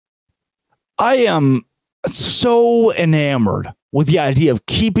I am so enamored with the idea of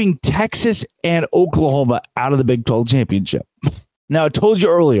keeping Texas and Oklahoma out of the Big 12 championship. Now, I told you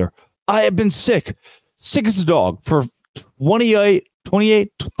earlier, I have been sick as a dog for 28,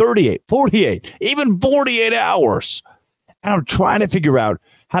 38, 48, even 48 hours. And I'm trying to figure out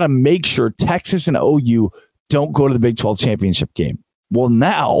how to make sure Texas and OU don't go to the Big 12 championship game. Well,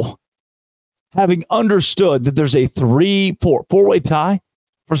 now, having understood that there's a four-way tie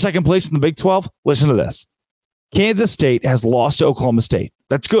for second place in the Big 12, listen to this. Kansas State has lost to Oklahoma State.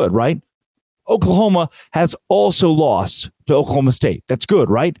 That's good, right? Oklahoma has also lost to Oklahoma State. That's good,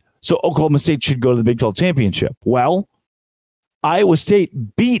 right? So Oklahoma State should go to the Big 12 championship. Well, Iowa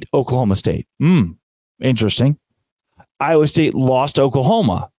State beat Oklahoma State. Interesting. Iowa State lost to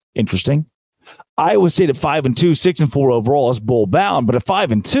Oklahoma. Interesting. Iowa State at 5-2, 6-4 overall is bowl bound, but at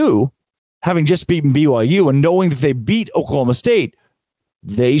 5-2, having just beaten BYU and knowing that they beat Oklahoma State,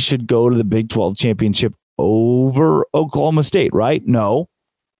 they should go to the Big 12 championship over Oklahoma State, right? No,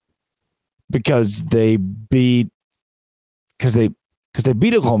 because they beat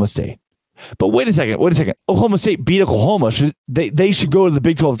Oklahoma State. But wait a second. Oklahoma State beat Oklahoma. They should go to the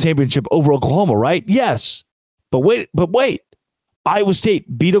Big 12 championship over Oklahoma, right? Yes. But wait. Iowa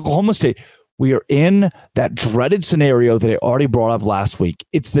State beat Oklahoma State. We are in that dreaded scenario that I already brought up last week.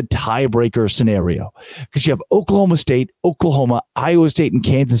 It's the tiebreaker scenario because you have Oklahoma State, Oklahoma, Iowa State, and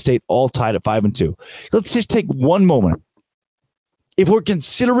Kansas State all tied at 5-2. Let's just take one moment. If we're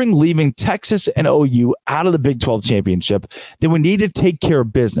considering leaving Texas and OU out of the Big 12 championship, then we need to take care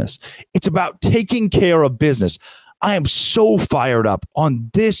of business. It's about taking care of business. I am so fired up on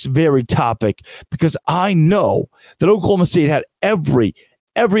this very topic because I know that Oklahoma State had every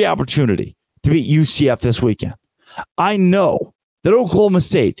opportunity to beat UCF this weekend. I know that Oklahoma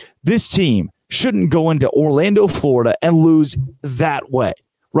State, this team, shouldn't go into Orlando, Florida, and lose that way,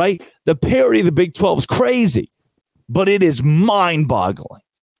 right? The parity of the Big 12 is crazy, but it is mind-boggling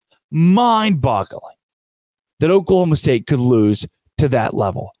that Oklahoma State could lose to that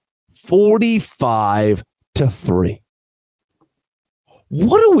level. 45-3.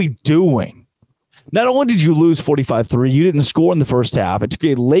 What are we doing? Not only did you lose 45-3, you didn't score in the first half. It took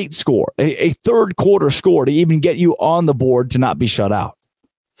a late score, a third quarter score to even get you on the board to not be shut out.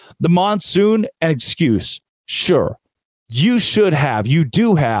 The monsoon, an excuse. Sure, you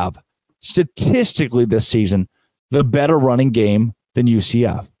do have, statistically this season, the better running game than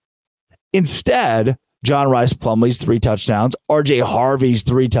UCF. Instead, John Rice Plumlee's 3 touchdowns, RJ Harvey's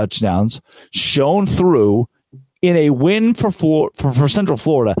 3 touchdowns, shone through in a win for Central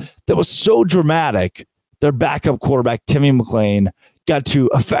Florida that was so dramatic, their backup quarterback, Timmy McClain, got to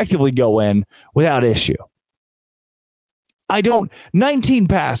effectively go in without issue. 19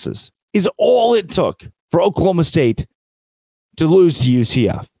 passes is all it took for Oklahoma State to lose to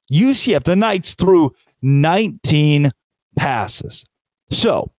UCF. UCF, the Knights, threw 19 passes.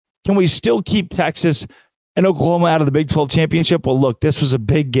 So, can we still keep Texas and Oklahoma out of the Big 12 championship? Well, look, this was a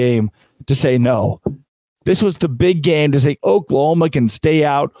big game to say no. This was the big game to say Oklahoma can stay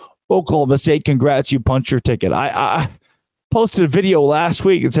out. Oklahoma State, congrats, you punch your ticket. I posted a video last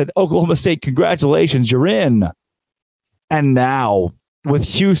week and said, Oklahoma State, congratulations, you're in. And now, with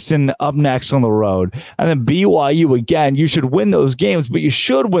Houston up next on the road, and then BYU again, you should win those games, but you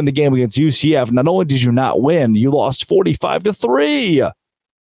should win the game against UCF. Not only did you not win, you lost 45-3.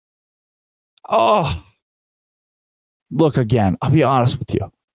 Oh, look, again, I'll be honest with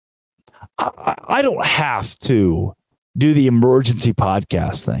you. I don't have to do the emergency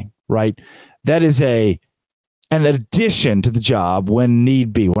podcast thing, right? That is an addition to the job when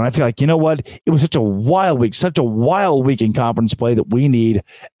need be. When I feel like, you know what? It was such a wild week in conference play that we need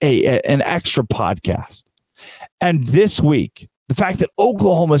an extra podcast. And this week, the fact that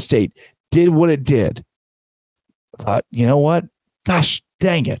Oklahoma State did what it did, I thought, you know what? Gosh,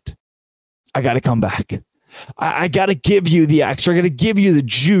 dang it. I got to come back. I got to give you the extra. I got to give you the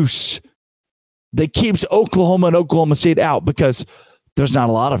juice that keeps Oklahoma and Oklahoma State out because there's not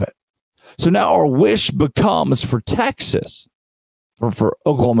a lot of it. So now our wish becomes for Texas, for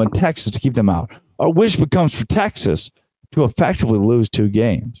Oklahoma and Texas to keep them out. Our wish becomes for Texas to effectively lose 2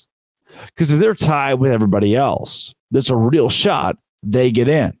 games. Because if they're tied with everybody else, there's a real shot they get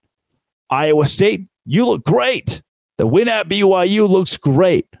in. Iowa State, you look great. The win at BYU looks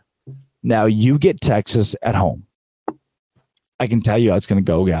great. Now you get Texas at home. I can tell you how it's going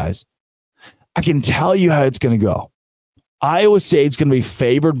to go, guys. I can tell you how it's going to go. Iowa State's going to be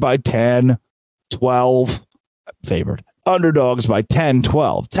favored by 10, 12. Favored. Underdogs by 10,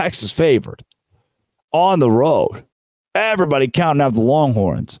 12. Texas favored. On the road. Everybody counting out the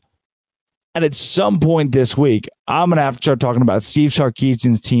Longhorns. And at some point this week, I'm going to have to start talking about Steve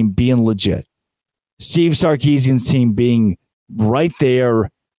Sarkisian's team being legit. Steve Sarkisian's team being right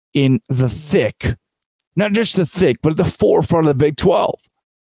there in the thick, not just the thick, but at the forefront of the Big 12.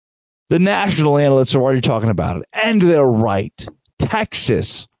 The national analysts are already talking about it, and they're right.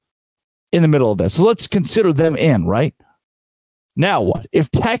 Texas in the middle of this. So let's consider them in, right? Now what?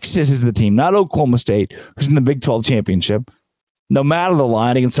 If Texas is the team, not Oklahoma State, who's in the Big 12 championship, no matter the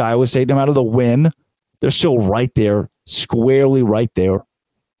line against Iowa State, no matter the win, they're still right there, squarely right there.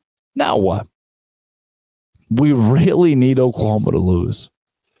 Now what? We really need Oklahoma to lose.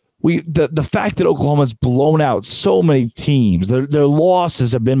 The fact that Oklahoma's blown out so many teams, their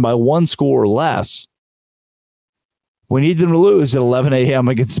losses have been by one score or less. We need them to lose at 11 a.m.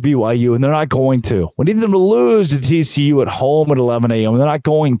 against BYU, and they're not going to. We need them to lose to TCU at home at 11 a.m., and they're not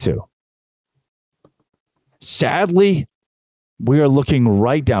going to. Sadly, we are looking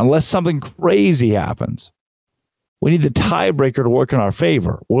right down, unless something crazy happens. We need the tiebreaker to work in our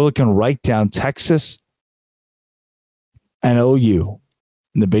favor. We're looking right down Texas and OU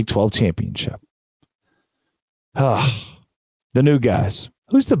in the Big 12 championship. The new guys.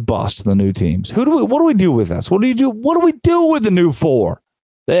 Who's the bust of the new teams? What do we do with this? What do we do with the new four?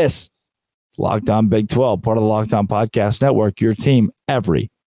 This Locked On Big 12, part of the Locked On Podcast Network, your team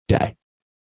every day.